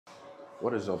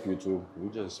What is up, YouTube? We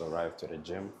just arrived to the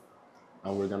gym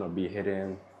and we're gonna be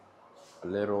hitting a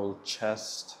little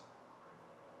chest,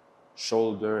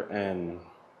 shoulder, and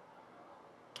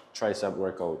tricep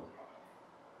workout.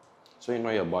 So,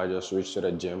 your boy just reached to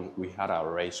the gym. We had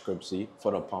our race scriptsy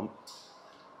for the pump.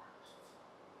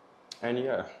 And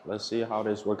yeah, let's see how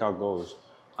this workout goes.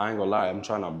 I ain't gonna lie, I'm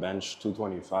trying to bench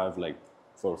 225 like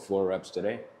for 4 reps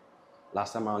today.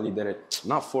 Last time I only did it,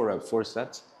 not 4 reps, 4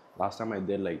 sets. Last time I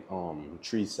did like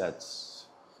 3 sets.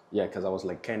 Yeah, because I was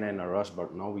like kinda in a rush,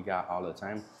 but no, we got all the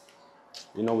time.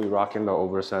 We rocking the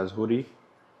oversized hoodie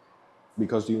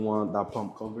because you want that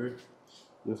pump covered.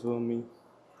 You feel me?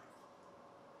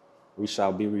 We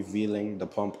shall be revealing the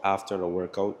pump after the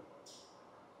workout.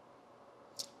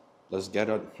 Let's get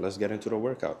into the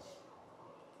workout.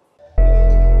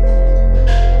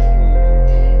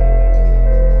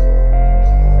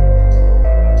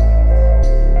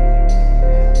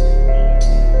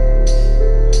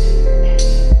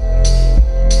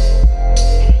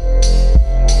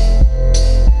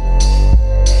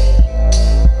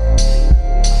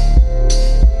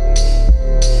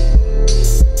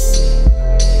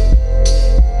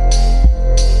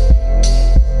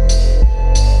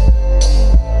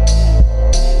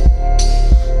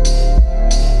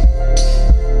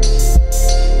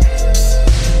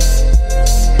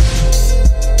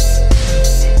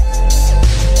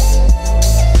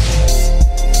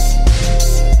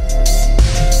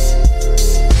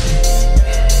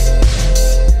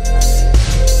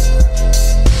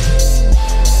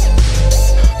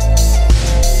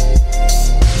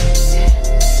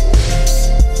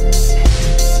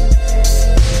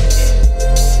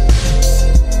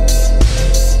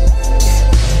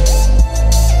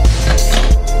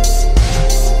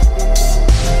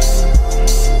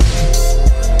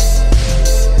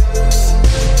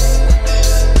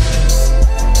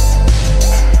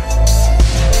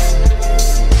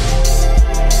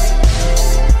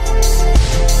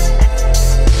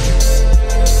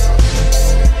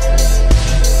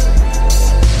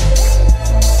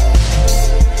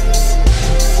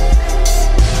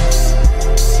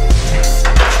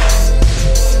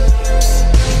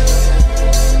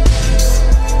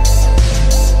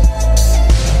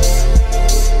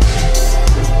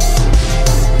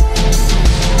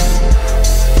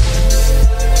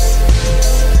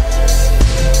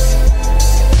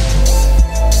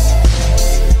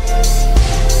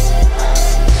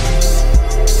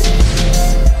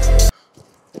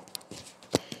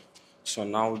 So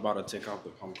now we're about to take out the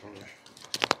pump cover.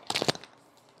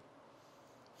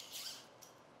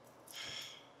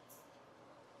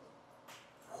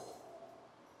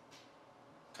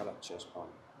 Cut up chest pump.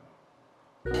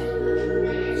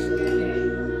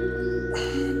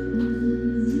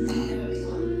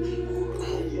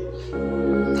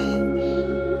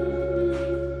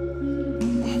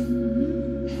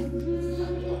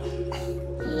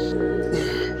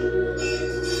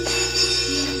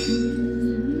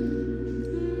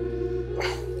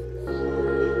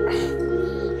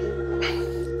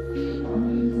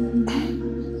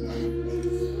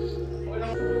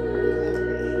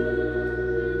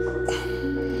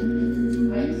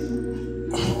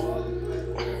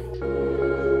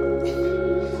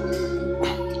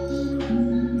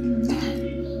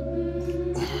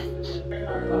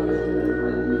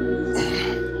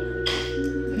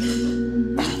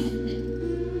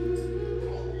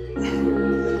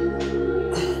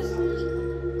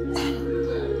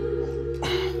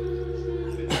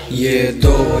 E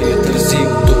două, e târziu,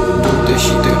 tu du-te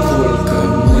și te culcă.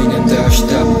 Mâine te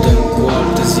așteaptă cu o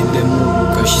altă zi de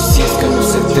muncă. Și simți că nu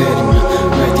se termină,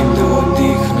 n-ai timp de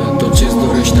odihnă. Tot ce-ți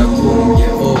dorești acum e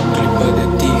o clipă de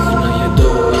tihnă. E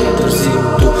două, e târziu,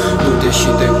 tu du-te și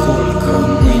te culcă.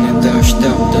 Mâine te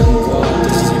așteaptă cu o altă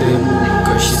zi de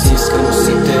muncă. Și simți că nu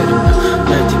se termină,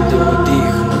 n-ai timp de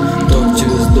odihnă. Tot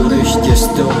ce-ți dorești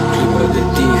este o clipă de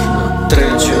tihnă.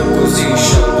 Trece o zi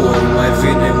și apoi mai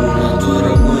vine una, tu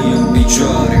rămâi în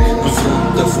picioare.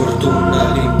 Înfruntă furtuna,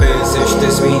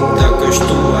 limpezește-ți mintea că-și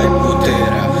tu ai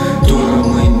puterea. Tu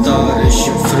rămâi tare și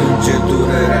înfrânge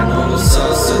durerea. Nu o lăsa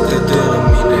să te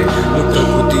termine, luptă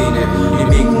cu tine.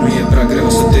 Nimic nu e prea greu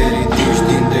să te ridici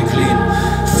din declin.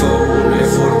 Fă un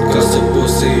efort ca să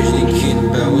poți să ieși din chin.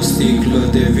 Bea o sticlă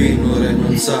de vin, nu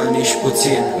renunța nici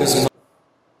puțin.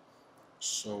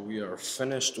 So we are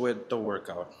finished with the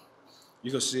workout.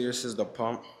 You can see this is the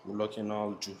pump. We're looking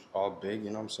all big,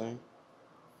 you know what I'm saying?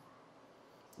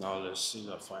 Now let's see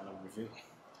the final review.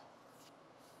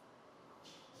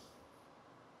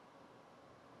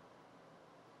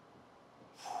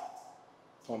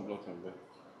 Pump looking big.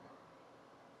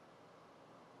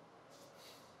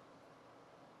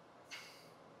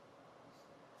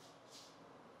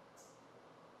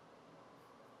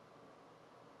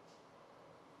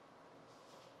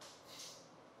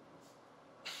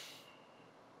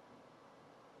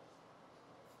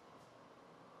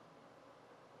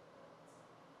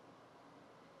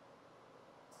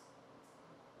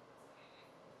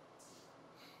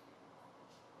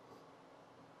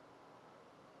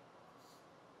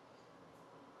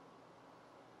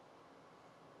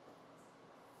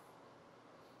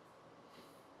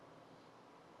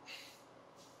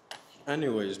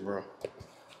 Anyways, bro.